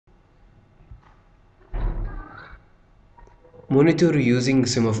monitor using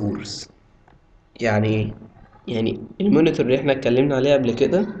semaphores. يعني ايه؟ يعني المونيتور اللي احنا اتكلمنا عليه قبل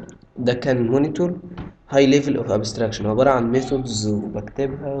كده ده كان مونيتور high level of abstraction، عبارة عن methods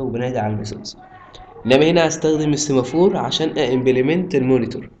وبكتبها وبنادي على الميثودز. انما هنا هستخدم السيمافور عشان implement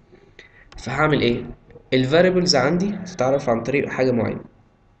المونيتور. فهعمل ايه؟ الفاريبلز عندي هتتعرف عن طريق حاجة معينة.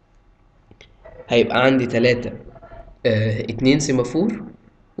 هيبقى عندي تلاتة، اتنين سيمافور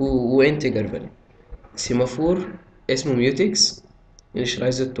وانتجر فاليو. سيمافور اسمه mutex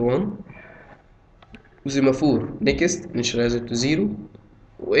initialized to 1، وسيمافور next initialized to 0،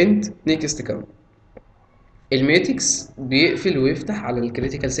 وانت next count. الميوتكس بيقفل ويفتح على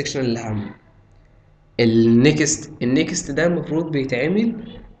الكريتيكال سيكشن اللي هعمله. النكست ده المفروض بيتعمل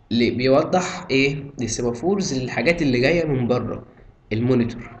بيوضح ايه للسيمافورز الحاجات اللي جايه من بره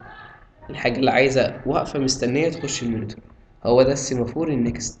المونيتور، الحاجه اللي عايزه واقفه مستنيه تخش المونيتور. هو ده السيمافور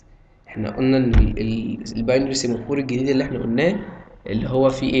النكست. احنا قلنا ان الباينري سيمافور الجديد اللي احنا قلناه اللي هو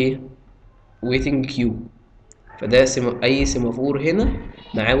فيه ايه؟ ويتنج كيو. فده اي سيمافور هنا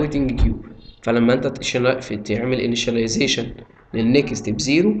معاه ويتنج كيو. فلما انت تعمل انيشاليزيشن للنكست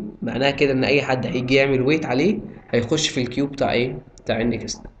بزيرو، معناها كده ان اي حد هيجي يعمل ويت عليه هيخش في الكيو بتاع ايه؟ بتاع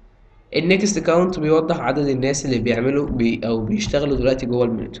النكست. النكست كاونت بيوضح عدد الناس اللي بيعملوا او بيشتغلوا دلوقتي جوه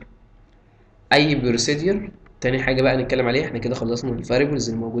المونيتور. اي بروسيدير. تاني حاجه بقى نتكلم عليها، احنا كده خلصنا الفاريبلز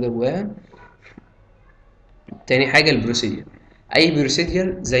الموجوده جواها. تاني حاجه البروسيدير. اي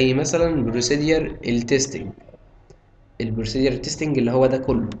بروسيدير زي مثلا بروسيدير التستنج، البروسيدير التستنج اللي هو ده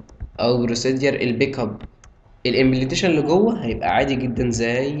كله، او بروسيدير البيك اب. الامبليتيشن اللي جوه هيبقى عادي جدا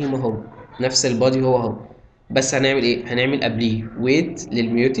زي ما هو، نفس البادي هو بس هنعمل ايه؟ هنعمل قبليه ويت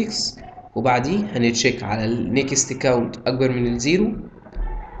للميوتكس، وبعديه هنتشيك على النيكست كاونت اكبر من الزيرو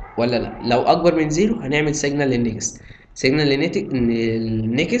ولا لا. لو اكبر من زيرو هنعمل سيجنال للنيكست. سيجنال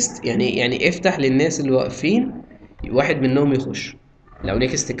للنيكست يعني افتح للناس اللي واقفين واحد منهم يخش. لو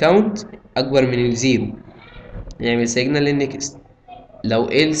نيكست كاونت اكبر من الزيرو نعمل سيجنال للنيكست. لو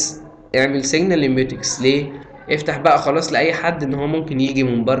إلس اعمل سيجنال للميوتكس. ليه؟ افتح بقى خلاص لأي حد ان هو ممكن يجي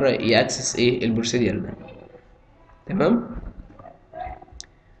من بره يأكسس ايه البروسيدير ده. تمام.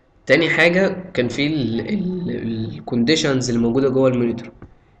 تاني حاجة كان في الكونديشنز اللي موجودة جوه المونيتور.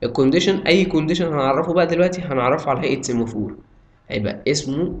 الكونديشن، اي كونديشن هنعرفه بقى دلوقتي هنعرفه على هيئة سيمافور. هيبقى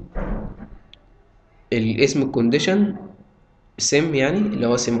اسمه الاسم الكونديشن سيم، يعني اللي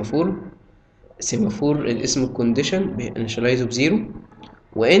هو سيمافور. سيمافور الاسم الكونديشن بانشلايزه بزيرو.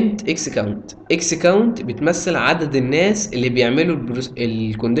 وانت اكس كاونت. اكس كاونت بتمثل عدد الناس اللي بيعملوا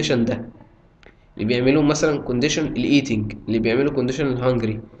الكونديشن ده، اللي بيعملوا مثلا كونديشن الايتنج، اللي بيعملوا كونديشن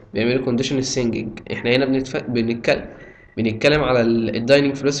الهانجري، بيعملوا كونديشن السينجنج. احنا هنا بنتكلم على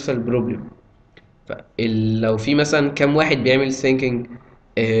الدايننج فلوسفال بروبلم. لو في مثلا كام واحد بيعمل ثينكينج؟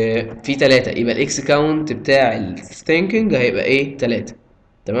 في 3، يبقى الاكس كاونت بتاع الثينكينج هيبقى ايه؟ 3.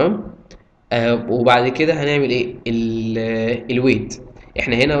 تمام. وبعد كده هنعمل ايه؟ الويت.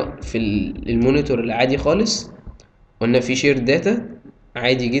 احنا هنا في المونيتور العادي خالص قلنا في شير داتا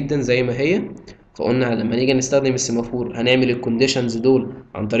عادي جدا زي ما هي. فقلنا لما نيجي نستخدم السيمافور هنعمل الكونديشنز دول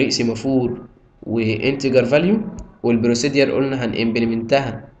عن طريق سيمافور وانتجر فاليو. والبروسيدير قلنا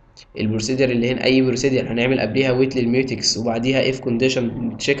هنimplementها. البروسيدير اللي هنا اي بروسيدير هنعمل قبليها ويت للميوتكس، وبعديها اف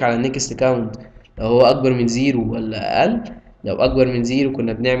كونديشن تشيك على النكست كاونت لو هو اكبر من زيرو ولا اقل. لو اكبر من زيرو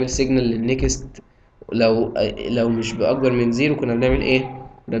كنا بنعمل سيجنال للنكست. لو مش باكبر من زيرو كنا بنعمل ايه؟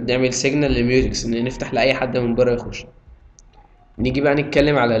 كنا بنعمل سيجنال للميوتكس ان نفتح لاي حد من بره يخش. نيجي بقى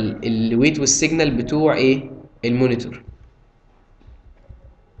نتكلم على الويت والسيجنال بتوع ايه؟ المونيتور.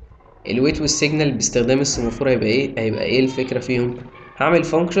 الويت والسيجنال باستخدام السيمافور هيبقى ايه الفكره فيهم؟ هعمل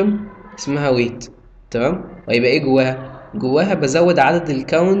فانكشن اسمها ويت. تمام. وهيبقى ايه جواها بزود عدد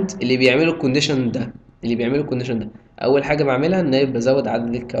الكاونت اللي بيعملوا الكونديشن ده. اول حاجه بعملها ان انا بزود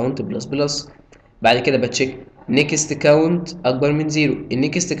عدد الكاونت بلس بلس. بعد كده بتشيك نيكست كاونت اكبر من زيرو.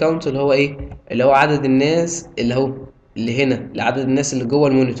 النيكست كاونت اللي هو ايه؟ اللي هو عدد الناس اللي هنا لعدد الناس اللي جوه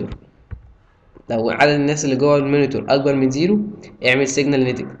المونيتور. لو عدد الناس اللي جوه المونيتور اكبر من زيرو اعمل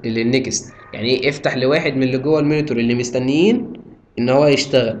سيجنال للنكست. يعني ايه؟ افتح لواحد من اللي جوه المونيتور اللي مستنيين ان هو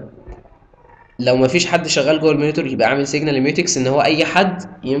يشتغل. لو مفيش حد شغال جوه المونيتور يبقى اعمل سيجنال للميوتكس ان هو اي حد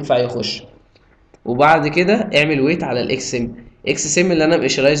ينفع يخش. وبعد كده اعمل ويت على الاكس سيم. اكس سيم اللي انا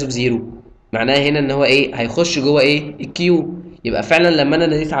مقشرايزه بزيرو، معناها هنا ان هو ايه؟ هيخش جوه ايه؟ الكيو. يبقى فعلا لما انا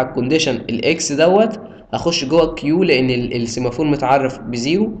ناديت على الكونديشن الاكس دوت هخش جوه الكيو لان السيمافور متعرف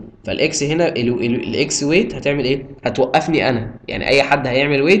بزيرو. فالاكس هنا الاكس ويت هتعمل ايه؟ هتوقفني انا. يعني اي حد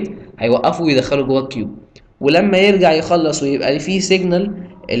هيعمل ويت هيوقفه ويدخله جوه الكيو. ولما يرجع يخلص ويبقى فيه سيجنال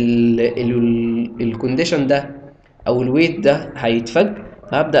الكونديشن ده او الويت ده هيتفك،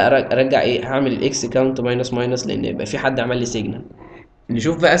 فهبدا ارجع ايه، هعمل الاكس كاونت ماينس ماينس لان يبقى في حد عمل لي سيجنال.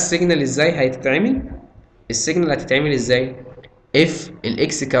 نشوف بقى السيجنال ازاي هيتعمل. السيجنال هتتعمل ازاي؟ اف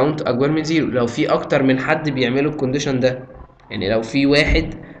الاكس كاونت اكبر من زيرو، لو في اكتر من حد بيعملوا الكونديشن ده، يعني لو في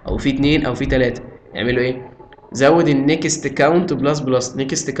واحد او في اتنين او في تلاتة، يعملوا ايه؟ زود النكست كاونت بلس بلس.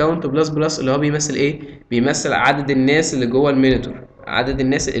 نكست كاونت بلس بلس اللي هو بيمثل ايه؟ بيمثل عدد الناس اللي جوه المونيتور، عدد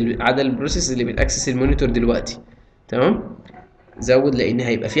الناس عدد البروسيس اللي بتاكسس المونيتور دلوقتي. تمام. زود لان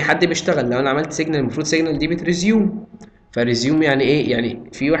هيبقى في حد بيشتغل. لو انا عملت سيجنال المفروض سيجنال دي بتريزيوم، فريزيوم يعني ايه؟ يعني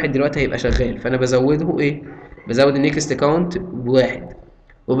في واحد دلوقتي هيبقى شغال، فانا بزوده ايه؟ بزود النكست كاونت بواحد،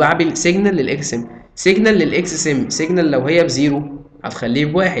 وبعمل سيجنال للاكس ام. سيجنال للاكس ام، سيجنال لو هي بزيرو هتخليه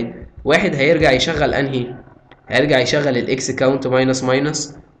بواحد. واحد هيرجع يشغل انهي؟ هيرجع يشغل الاكس كاونت ماينس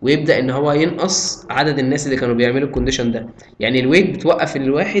ماينس، ويبدا ان هو ينقص عدد الناس اللي كانوا بيعملوا الكونديشن ده. يعني الويت بتوقف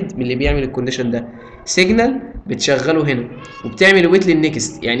الواحد من اللي بيعمل الكونديشن ده، سيجنال بتشغله هنا وبتعمل ويت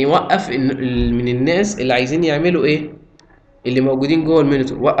للنكست، يعني وقف من الناس اللي عايزين يعملوا ايه، اللي موجودين جوه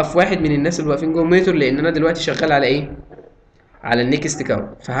المونيتور. وقف واحد من الناس اللي واقفين جوه المونيتور، لان انا دلوقتي شغال على ايه؟ على النكست كاونت.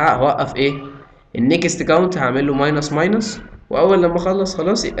 فهوقف ايه؟ النكست كاونت هعمل له ماينس ماينس، واول لما اخلص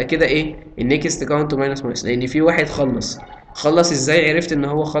خلاص يبقى كده ايه؟ النكست كاونت ماينس ماينس، لان في واحد خلص. خلص ازاي؟ عرفت ان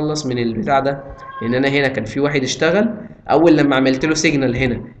هو خلص من البتاع ده، لان انا هنا كان في واحد اشتغل، اول لما عملت له سيجنال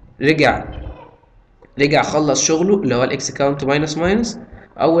هنا رجع خلص شغله اللي هو الاكس كاونت ماينس ماينس.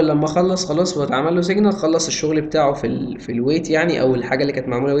 اول لما خلص خلاص واتعمل له سيجنال، خلص الشغل بتاعه في الويت يعني، او الحاجه اللي كانت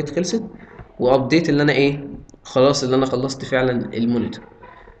معموله ويت خلصت، وابديت اللي انا ايه، خلاص اللي انا خلصت فعلا المونيتور.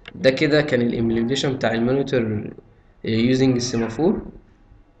 ده كده كان الامبلمنتيشن بتاع المونيتور يوزنج السيمافور.